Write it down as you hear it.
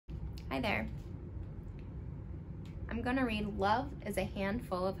Hi there. I'm gonna read Love is a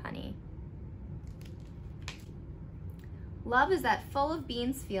Handful of Honey. Love is that full of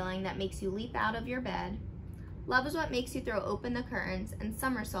beans feeling that makes you leap out of your bed. Love is what makes you throw open the curtains and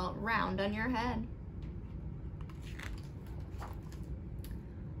somersault round on your head.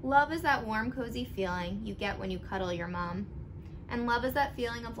 Love is that warm, cozy feeling you get when you cuddle your mom. And love is that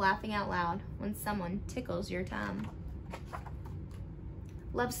feeling of laughing out loud when someone tickles your tum.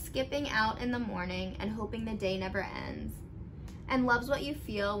 Love's skipping out in the morning and hoping the day never ends. And love's what you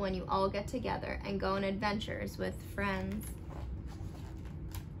feel when you all get together and go on adventures with friends.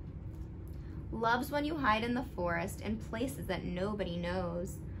 Love's when you hide in the forest in places that nobody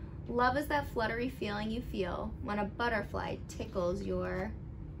knows. Love is that fluttery feeling you feel when a butterfly tickles your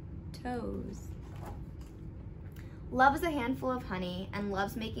toes. Love is a handful of honey, and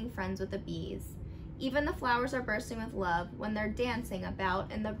love's making friends with the bees. Even the flowers are bursting with love when they're dancing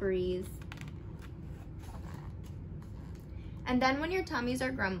about in the breeze. And then when your tummies are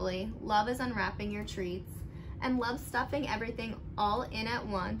grumbly, love is unwrapping your treats, and love stuffing everything all in at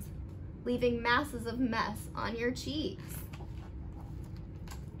once, leaving masses of mess on your cheeks.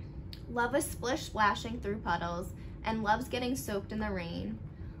 Love is splish splashing through puddles, and love's getting soaked in the rain.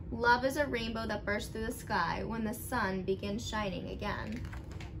 Love is a rainbow that bursts through the sky when the sun begins shining again.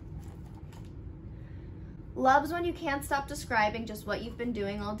 Love's when you can't stop describing just what you've been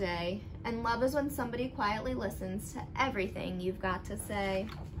doing all day, and love is when somebody quietly listens to everything you've got to say.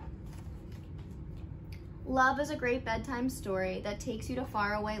 Love is a great bedtime story that takes you to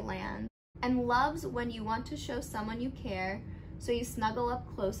faraway lands, and love's when you want to show someone you care, so you snuggle up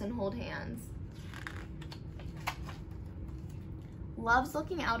close and hold hands. Love's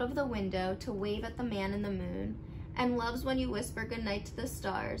looking out of the window to wave at the man in the moon, and love's when you whisper goodnight to the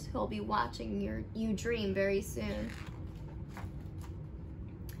stars who'll be watching you dream very soon.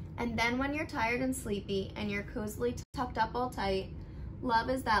 And then when you're tired and sleepy and you're cozily tucked up all tight, love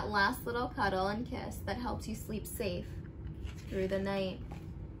is that last little cuddle and kiss that helps you sleep safe through the night.